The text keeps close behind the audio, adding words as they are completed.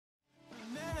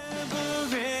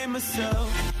find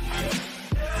myself.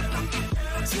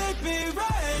 Take me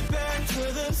right back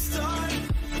to the start.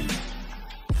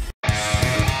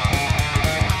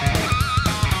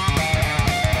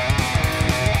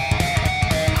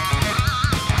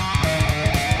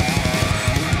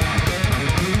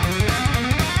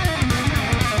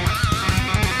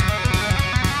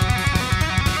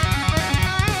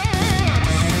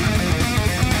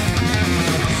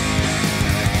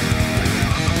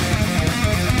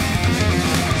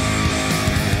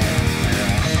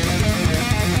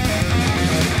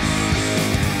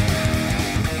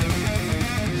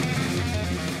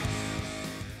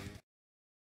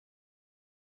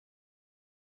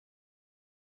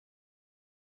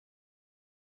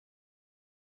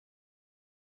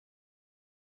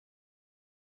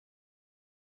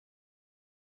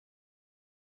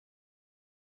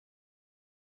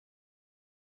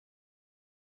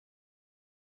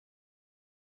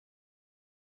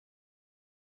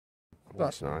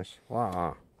 That's nice.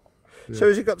 Wow. Yeah. So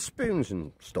has it got spoons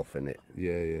and stuff in it?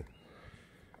 Yeah, yeah.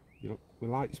 You know, we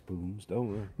like spoons,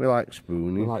 don't we? We like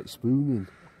spooning. We like spooning.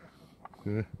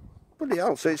 Yeah. Bloody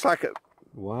hell, so it's like a...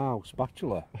 Wow,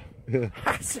 spatula. Yeah.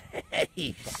 That's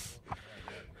ace.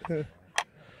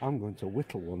 I'm going to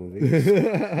whittle one of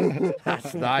these.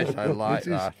 That's nice, I like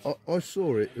that. I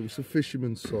saw it, it was a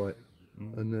fisherman's site.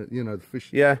 And, you know, the fish.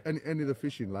 Yeah. Any of the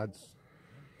fishing lads,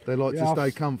 they like to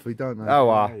stay comfy, don't they?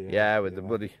 Oh, yeah, with the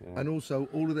bloody. Yeah. And also,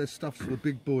 all of their stuff's for the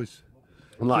big boys.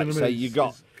 And like you say, you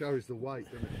got. It carries the weight,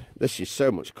 doesn't it? This is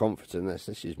so much comfort in this.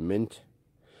 This is mint.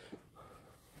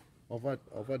 I've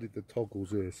added the toggles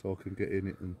here so I can get in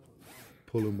it and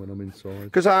pull them when I'm inside.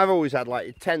 Because I've always had like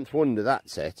a 10th wonder,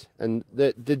 that's it. And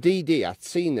the DD, I'd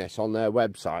seen this on their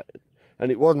website,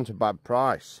 and it wasn't a bad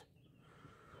price.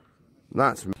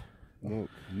 That's.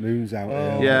 Look, moon's out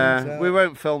here. Yeah, we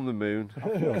won't film the moon.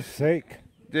 I feel sick.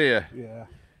 Do you? Yeah.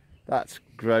 That's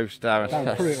gross, Darren.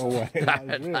 Don't put it away.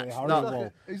 That's really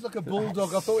horrible. He's like a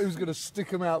bulldog. I thought he was going to stick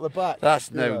him out the back.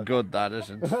 That's no good, that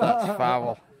isn't. That's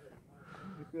foul.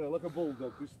 Yeah, like a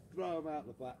bulldog. Just throw him out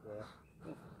the back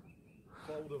there.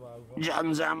 Fold him over.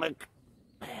 John's hammock.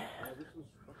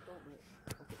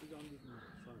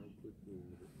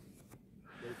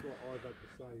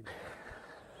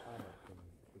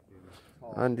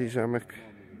 Andy's hammock.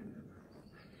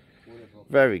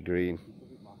 Very green.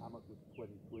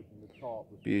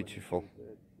 Beautiful.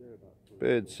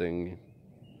 Birds singing.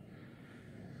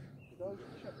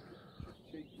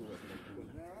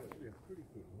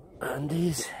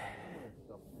 Andy's.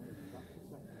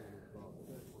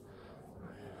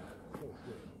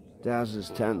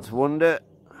 Daz's 10th wonder.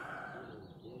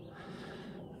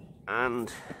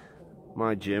 And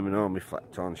my German Army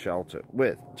flat-on shelter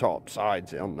with top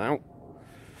sides on now.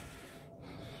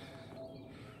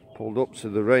 Pulled up so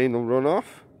the rain will run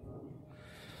off.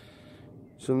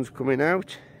 Sun's coming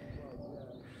out.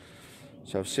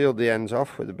 So I've sealed the ends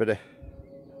off with a bit of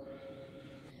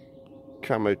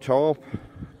camo tarp.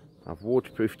 I've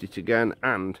waterproofed it again,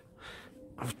 and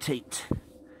I've taped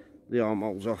the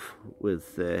armholes off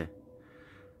with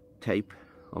tape,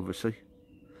 obviously,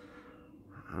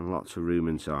 and lots of room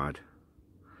inside.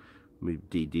 My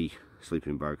DD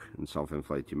sleeping bag and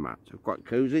self-inflating mat. So quite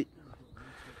cosy.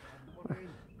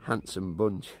 Handsome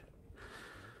bunch.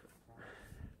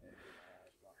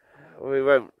 We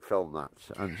won't film that,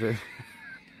 Andrew.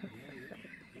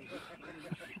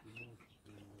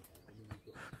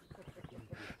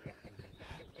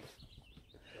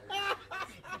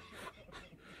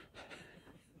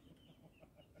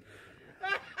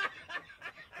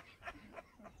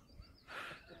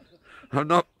 I'm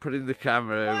not putting the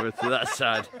camera over to that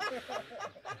side.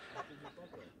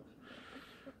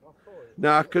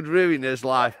 No, I could ruin his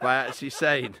life by actually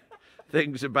saying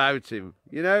things about him.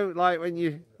 You know, like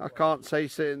when I can't say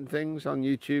certain things on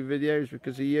YouTube videos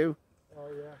because of you. Oh,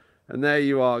 yeah. And there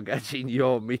you are getting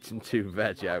your meat and two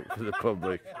veg out for the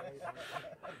public.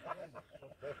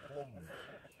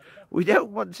 We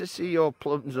don't want to see your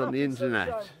plums on the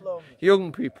internet.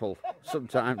 Young people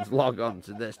sometimes log on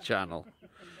to this channel.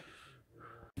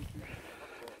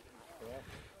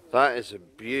 That is a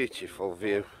beautiful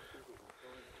view.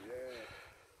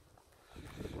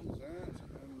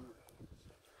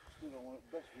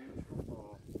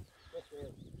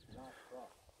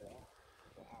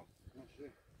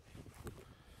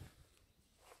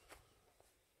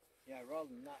 Yeah, rather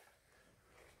than that,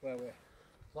 where we're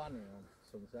planning on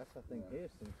sunset, I think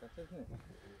here's sunset, isn't it?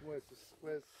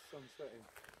 Where's sunsetting?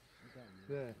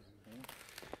 There. Yeah.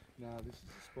 No, this is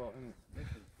the spot, isn't it?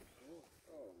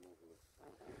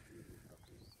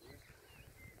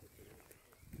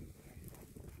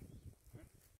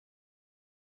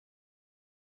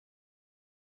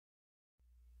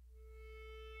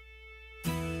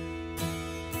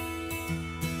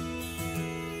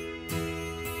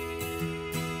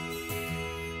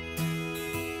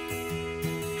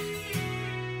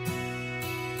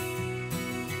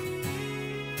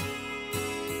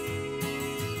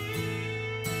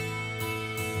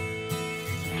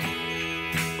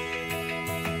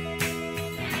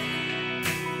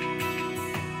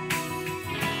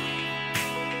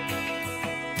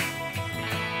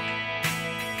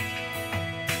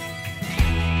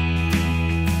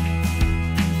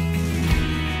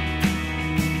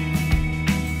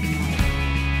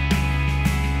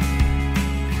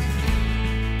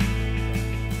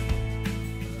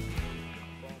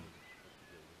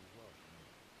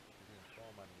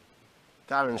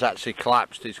 Darren's actually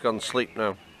collapsed, he's gone to sleep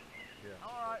now.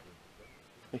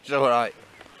 He's alright.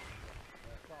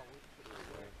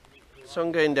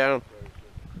 Sun going down.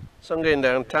 Sun going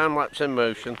down, time lapse in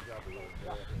motion.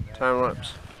 Time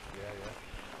lapse.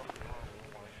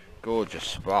 Gorgeous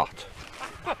spot.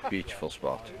 Beautiful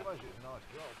spot.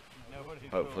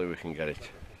 Hopefully we can get it.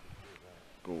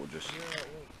 Gorgeous.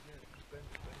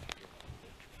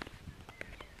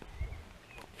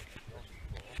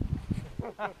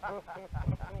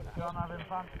 John having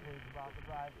fantasies about the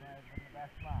bridesmaids and the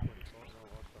best man.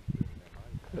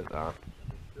 Look at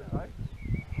that.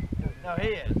 No, he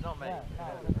is, not me. Yeah, no,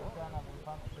 John having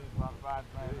fantasies about the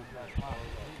bridesmaids and the best man.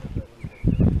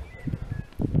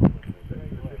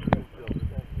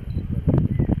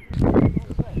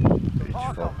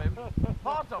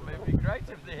 Part of me would be great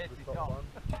if they hit it off.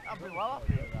 I'd be well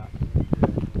happy with that.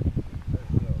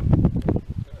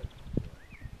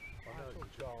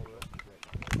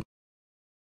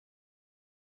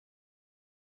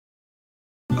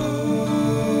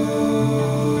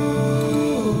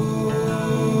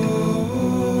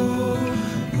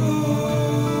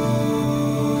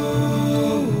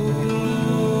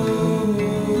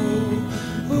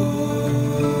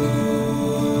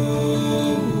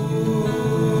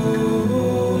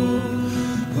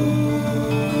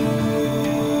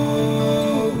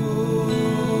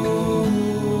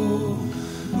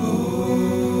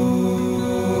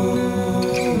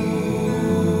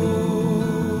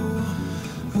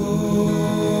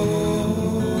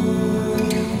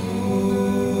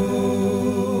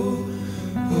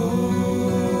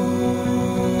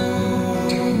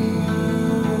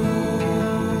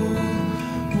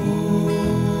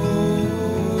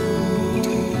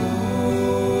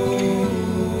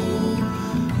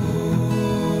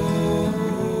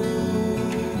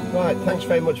 Right, thanks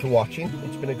very much for watching.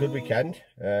 It's been a good weekend.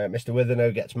 Mr.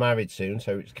 Withano gets married soon,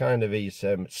 so it's kind of his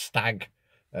stag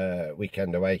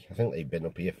weekend away. I think they've been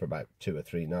up here for about 2 or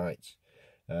 3 nights.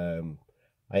 I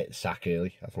hit the sack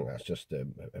early. I think that's just a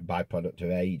byproduct of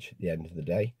age at the end of the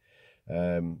day.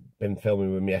 Been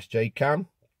filming with my SJ cam.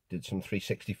 Did some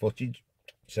 360 footage,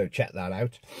 so check that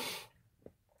out.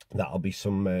 That'll be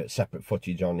some separate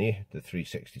footage on here, the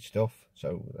 360 stuff.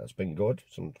 So that's been good.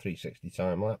 Some 360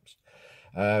 time lapse.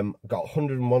 Got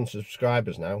 101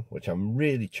 subscribers now, which I'm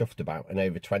really chuffed about, and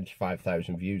over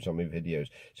 25,000 views on my videos.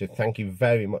 So thank you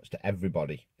very much to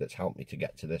everybody that's helped me to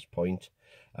get to this point.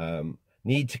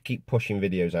 Need to keep pushing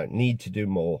videos out, need to do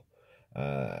more,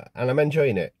 and I'm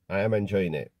enjoying it. I am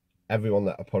enjoying it. Everyone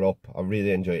that I put up, I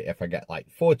really enjoy it. If I get like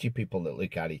 40 people that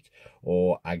look at it,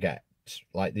 or I get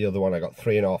like the other one, I got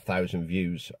 3,500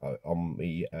 views on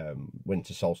the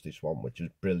winter solstice one, which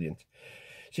is brilliant.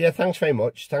 So yeah, thanks very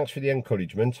much. Thanks for the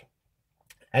encouragement.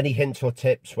 Any hints or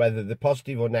tips, whether they're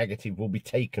positive or negative, will be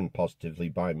taken positively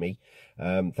by me.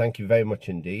 Thank you very much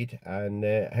indeed, and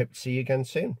I hope to see you again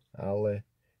soon. I'll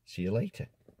see you later.